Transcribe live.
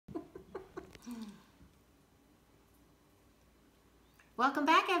Welcome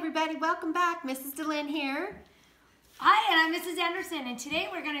back, everybody. Welcome back. Mrs. Dehlin here. Hi, and I'm Mrs. Anderson, and today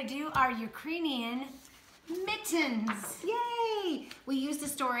we're going to do our Ukrainian mittens. Yay! We used a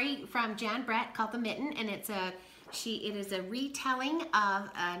story from Jan Brett called The Mitten, and it is a retelling of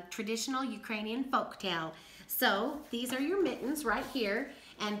a traditional Ukrainian folktale. So these are your mittens right here,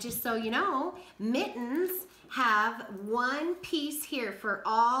 and just so you know, mittens have one piece here for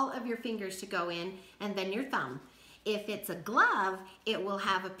all of your fingers to go in, and then your thumb. If it's a glove, it will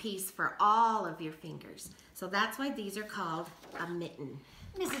have a piece for all of your fingers. So that's why these are called a mitten.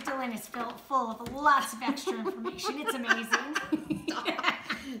 Mrs. Dehlin is full of lots of extra information. It's amazing.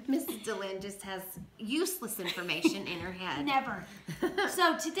 Mrs. Dehlin just has useless information in her head. Never.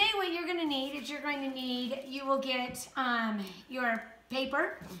 So today what you're going to need is you will get your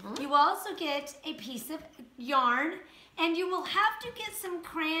paper. You will also get a piece of yarn. And you will have to get some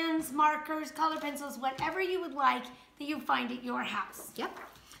crayons, markers, color pencils, whatever you would like that you find at your house. Yep.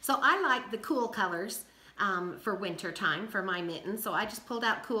 So I like the cool colors for winter time for my mittens. So I just pulled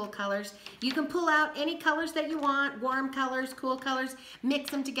out cool colors. You can pull out any colors that you want, warm colors, cool colors, mix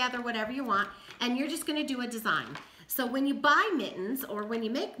them together, whatever you want. And you're just going to do a design. So when you buy mittens or when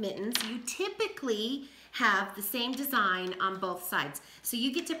you make mittens, you typically have the same design on both sides. So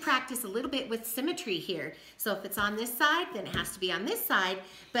you get to practice a little bit with symmetry here. So if it's on this side, then it has to be on this side,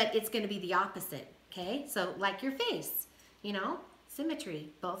 but it's going to be the opposite, okay? So like your face, you know, symmetry.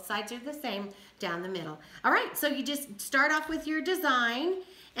 Both sides are the same down the middle. All right, so you just start off with your design.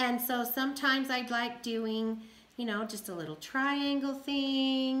 And so sometimes I'd like doing, you know, just a little triangle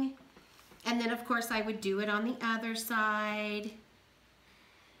thing. And then of course I would do it on the other side.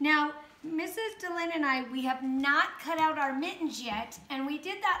 Now, Mrs. Dehlin and we have not cut out our mittens yet, and we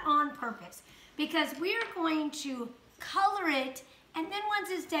did that on purpose because we're going to color it, and then once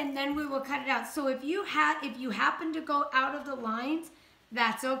it's done, then we will cut it out. So if you happen to go out of the lines,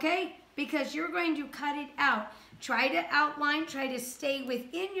 that's okay because you're going to cut it out. Try to outline, try to stay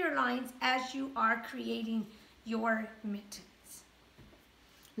within your lines as you are creating your mittens.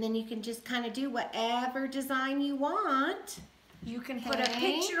 And then you can just kind of do whatever design you want. You can put a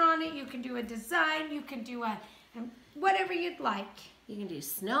picture on it, you can do a design, you can do whatever you'd like. You can do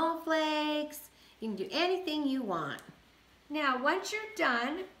snowflakes, you can do anything you want. Now, once you're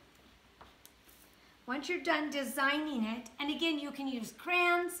done designing it, and again, you can use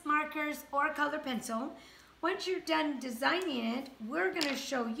crayons, markers, or color pencil. Once you're done designing it, we're going to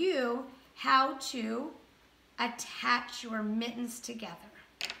show you how to attach your mittens together.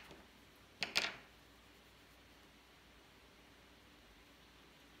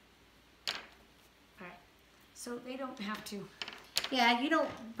 So they don't have to. Yeah, you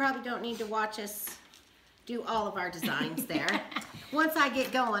probably don't need to watch us do all of our designs there. Once I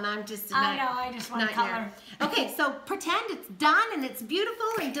get going, I'm just I just want to color. Okay, so pretend it's done and it's beautiful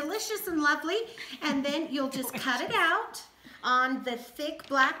and delicious and lovely, and then you'll just cut it out on the thick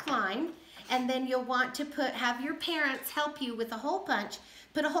black line, and then you'll want to have your parents help you with a hole punch.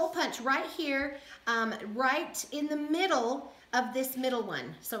 Put a hole punch right here, right in the middle of this middle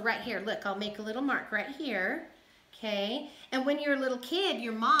one. So right here, look, I'll make a little mark right here, okay? And when you're a little kid,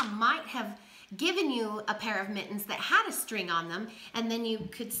 your mom might have given you a pair of mittens that had a string on them, and then you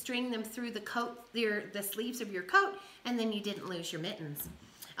could string them through the coat, the sleeves of your coat, and then you didn't lose your mittens.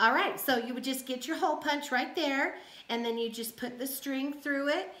 All right, so you would just get your hole punch right there, and then you just put the string through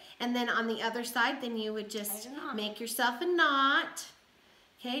it, and then on the other side, then you would just make yourself a knot.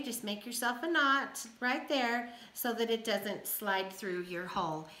 Okay, just make yourself a knot right there so that it doesn't slide through your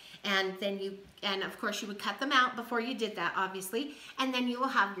hole. And then and of course you would cut them out before you did that, obviously. And then you will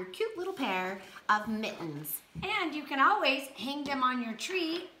have your cute little pair of mittens. And you can always hang them on your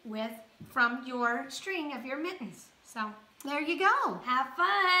tree from your string of your mittens. So there you go. Have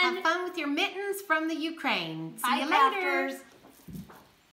fun. Have fun with your mittens from the Ukraine. See Bye, you later. crafters.